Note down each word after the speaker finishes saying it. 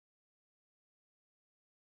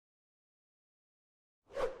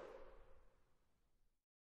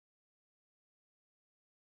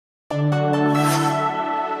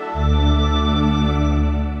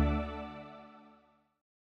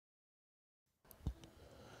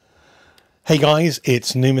Hey guys,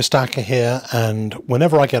 it's numismatics here, and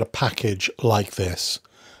whenever I get a package like this,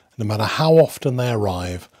 no matter how often they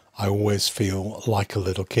arrive, I always feel like a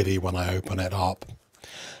little kiddie when I open it up.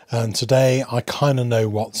 And today I kind of know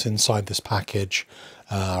what's inside this package,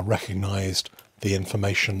 recognised the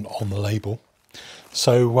information on the label.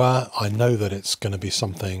 So I know that it's going to be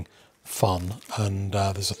something fun, and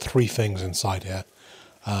there's three things inside here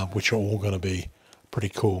which are all going to be pretty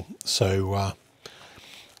cool. So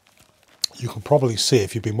you can probably see,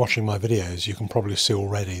 if you've been watching my videos, you can probably see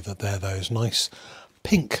already that they're those nice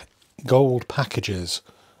pink gold packages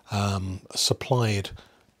supplied,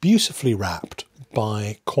 beautifully wrapped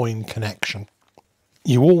by Coin Connection.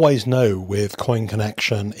 You always know with Coin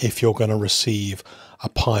Connection if you're going to receive a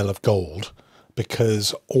pile of gold,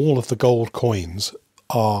 because all of the gold coins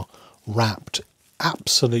are wrapped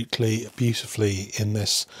absolutely beautifully in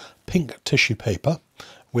this pink tissue paper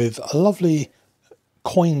with a lovely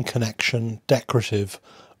Coin Connection decorative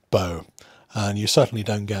bow, and you certainly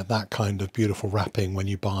don't get that kind of beautiful wrapping when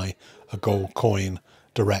you buy a gold coin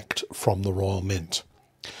direct from the Royal Mint.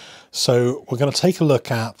 So we're going to take a look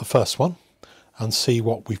at the first one and see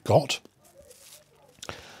what we've got.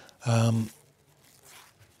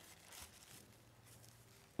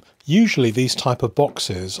 Usually these type of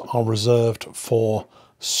boxes are reserved for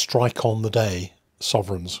strike on the day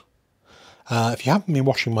sovereigns. If you haven't been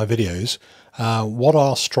watching my videos, what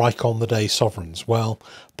are strike on the day sovereigns? Well,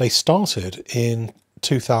 they started in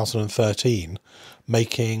 2013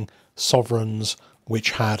 making sovereigns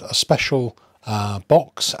which had a special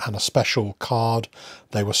box and a special card.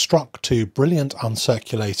 They were struck to brilliant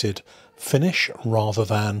uncirculated finish rather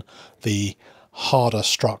than the harder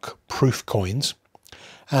struck proof coins,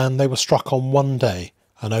 and they were struck on one day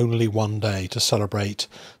and only one day to celebrate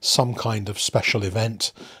some kind of special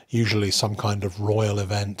event, usually some kind of royal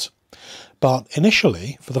event. But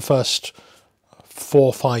initially, for the first 4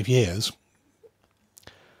 or 5 years,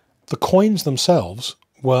 the coins themselves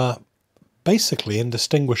were basically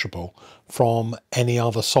indistinguishable from any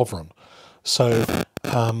other sovereign. So,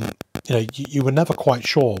 you were never quite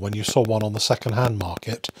sure when you saw one on the second-hand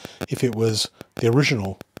market if it was the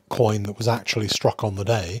original coin that was actually struck on the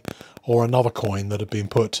day or another coin that had been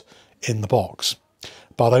put in the box.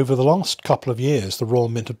 But over the last couple of years, the Royal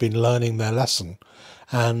Mint have been learning their lesson,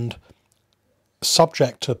 and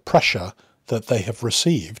subject to pressure that they have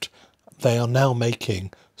received, they are now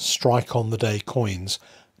making strike on the day coins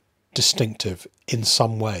distinctive in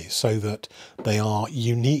some way, so that they are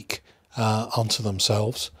unique unto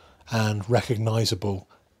themselves and recognizable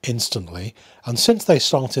instantly. And since they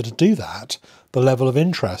started to do that, the level of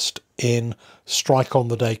interest in strike on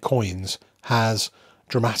the day coins has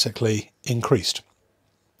dramatically increased.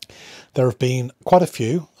 There have been quite a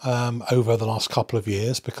few over the last couple of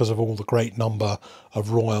years because of all the great number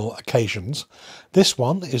of royal occasions. This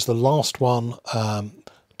one is the last one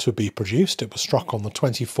to be produced. It was struck on the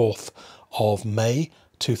 24th of May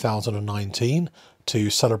 2019 to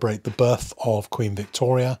celebrate the birth of Queen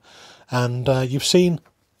Victoria, and you've seen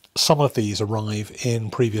some of these arrive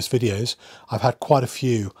in previous videos. I've had quite a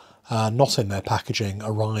few not in their packaging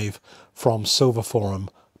arrive from Silver Forum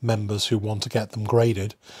members who want to get them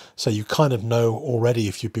graded, so you kind of know already,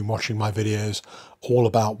 if you've been watching my videos, all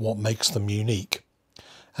about what makes them unique.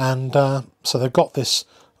 And so they've got this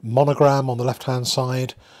monogram on the left hand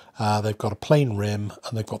side, they've got a plain rim,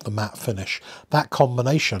 and they've got the matte finish. That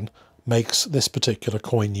combination makes this particular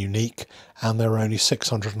coin unique, and there are only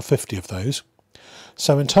 650 of those.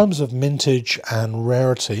 So in terms of mintage and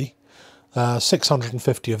rarity,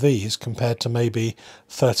 650 of these compared to maybe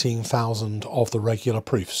 13,000 of the regular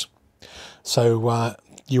proofs. So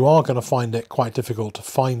you are going to find it quite difficult to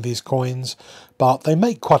find these coins, but they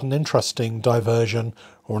make quite an interesting diversion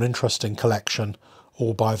or an interesting collection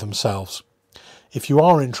all by themselves. If you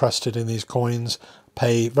are interested in these coins,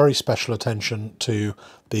 pay very special attention to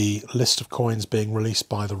the list of coins being released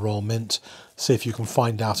by the Royal Mint. See if you can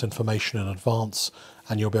find out information in advance,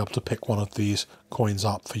 and you'll be able to pick one of these coins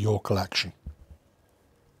up for your collection.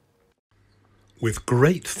 With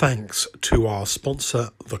great thanks to our sponsor,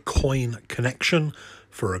 the Coin Connection,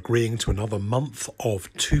 for agreeing to another month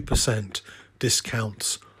of 2%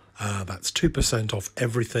 discounts. That's 2% off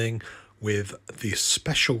everything with the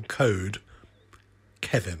special code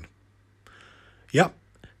Kevin. Yep,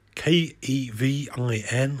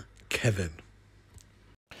 Kevin, Kevin.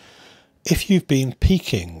 If you've been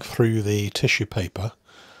peeking through the tissue paper,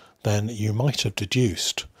 then you might have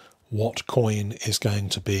deduced what coin is going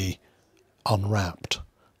to be unwrapped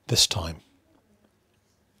this time.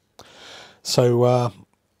 So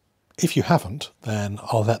if you haven't, then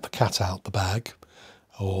I'll let the cat out the bag,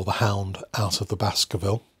 or the hound out of the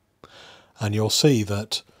Baskerville. and you'll see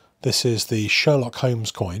that this is the Sherlock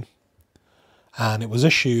Holmes coin, and it was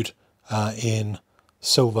issued in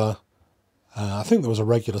silver. I think there was a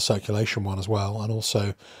regular circulation one as well, and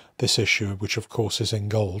also this issue, which of course is in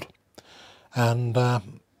gold. And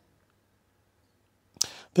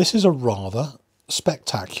this is a rather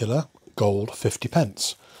spectacular gold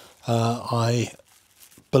 50p. I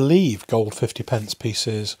believe gold 50p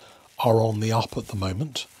pieces are on the up at the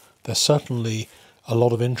moment. There's certainly a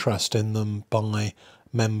lot of interest in them by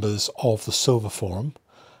members of the Silver Forum,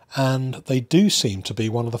 and they do seem to be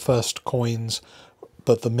one of the first coins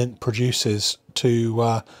that the mint produces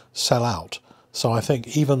to sell out. So I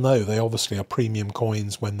think even though they obviously are premium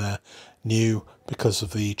coins when they're new because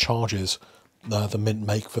of the charges the mint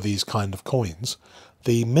make for these kind of coins,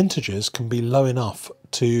 the mintages can be low enough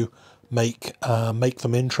to make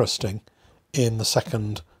them interesting in the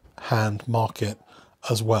second hand market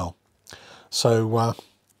as well. So I'm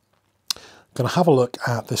going to have a look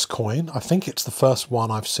at this coin. I think it's the first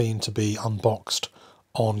one I've seen to be unboxed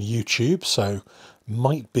on YouTube, so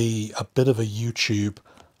might be a bit of a YouTube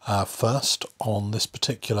first on this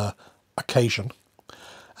particular occasion.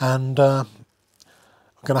 And I'm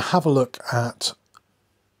going to have a look at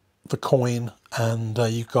the coin, and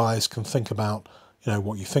you guys can think about, you know,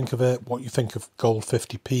 what you think of it, what you think of gold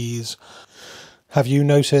 50p's. Have you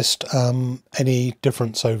noticed any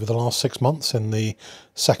difference over the last 6 months in the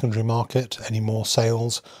secondary market? Any more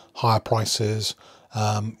sales, higher prices?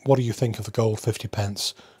 What do you think of the gold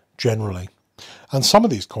 50p generally? And some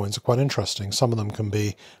of these coins are quite interesting. Some of them can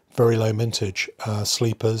be very low mintage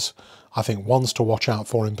sleepers. I think ones to watch out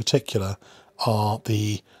for in particular are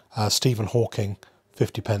the Stephen Hawking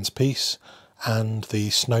 50p piece and the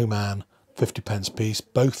Snowman 50p piece,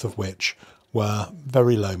 both of which were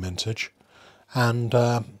very low mintage. And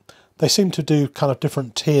they seem to do kind of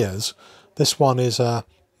different tiers. This one is a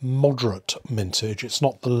moderate mintage. It's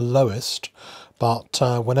not the lowest, but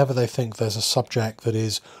whenever they think there's a subject that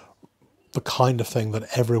is the kind of thing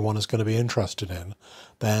that everyone is going to be interested in,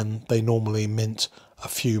 then they normally mint a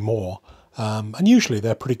few more. And usually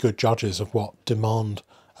they're pretty good judges of what demand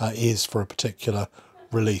is for a particular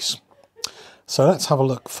release. So let's have a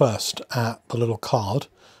look first at the little card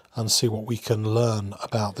and see what we can learn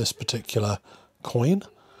about this particular coin.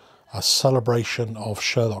 A celebration of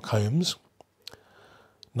Sherlock Holmes,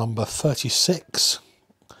 number 36,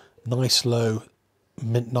 nice low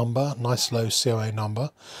mint number, nice low COA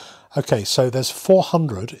number. Okay, so there's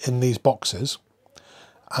 400 in these boxes,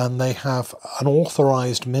 and they have an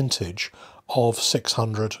authorized mintage of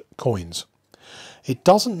 600 coins. It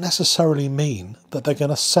doesn't necessarily mean that they're going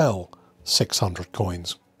to sell 600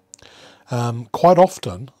 coins. Quite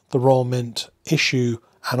often the Royal Mint issue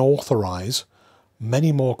and authorize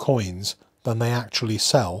many more coins than they actually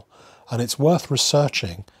sell, and it's worth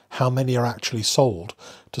researching how many are actually sold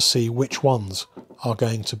to see which ones are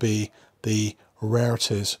going to be the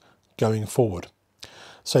rarities going forward.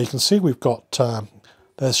 So you can see we've got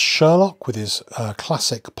there's Sherlock with his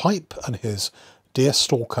classic pipe and his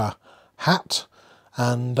deerstalker hat,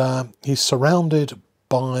 and he's surrounded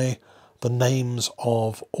by the names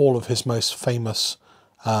of all of his most famous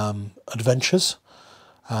adventures.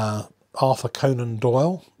 Arthur Conan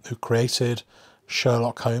Doyle, who created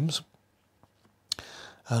Sherlock Holmes.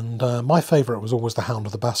 And my favourite was always the Hound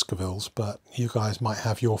of the Baskervilles, but you guys might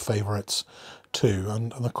have your favourites too.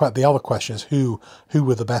 And the other question is who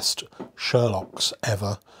were the best Sherlocks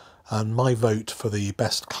ever? And my vote for the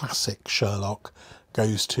best classic Sherlock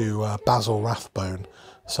goes to Basil Rathbone.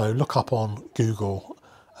 So look up on Google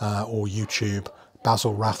or YouTube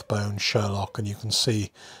Basil Rathbone Sherlock, and you can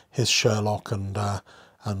see his Sherlock, and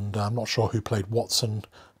I'm not sure who played Watson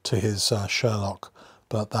to his Sherlock,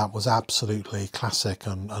 but that was absolutely classic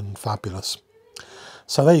and fabulous.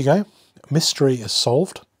 So there you go. Mystery is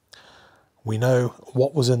solved. We know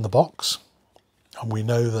what was in the box, and we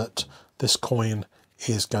know that this coin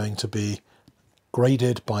is going to be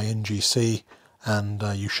graded by NGC, and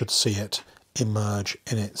you should see it emerge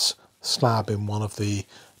in its slab in one of the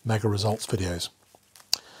Mega Results videos.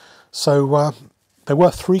 So there were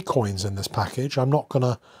 3 coins in this package. I'm not going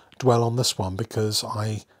to dwell on this one because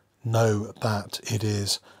I know that it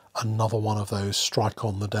is another one of those strike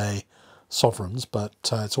on the day sovereigns, but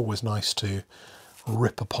it's always nice to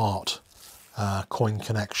rip apart Coin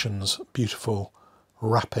Connection's beautiful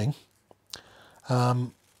wrapping.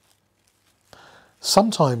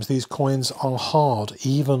 Sometimes these coins are hard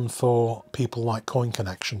even for people like Coin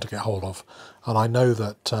Connection to get hold of, and I know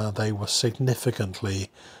that they were significantly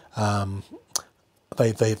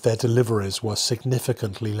their deliveries were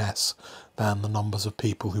significantly less than the numbers of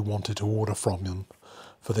people who wanted to order from them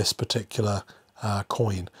for this particular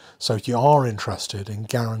coin. So if you are interested in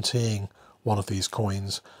guaranteeing one of these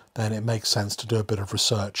coins, then it makes sense to do a bit of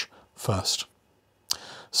research first.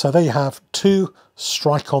 So there you have 2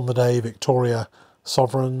 strike on the day Victoria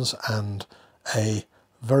sovereigns and a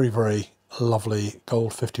very, very lovely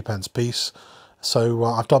gold 50p piece. So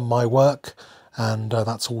I've done my work, and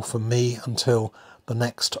that's all from me until the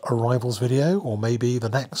next arrivals video, or maybe the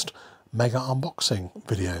next mega unboxing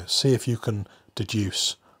video. See if you can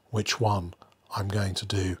deduce which one I'm going to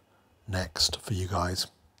do next for you guys.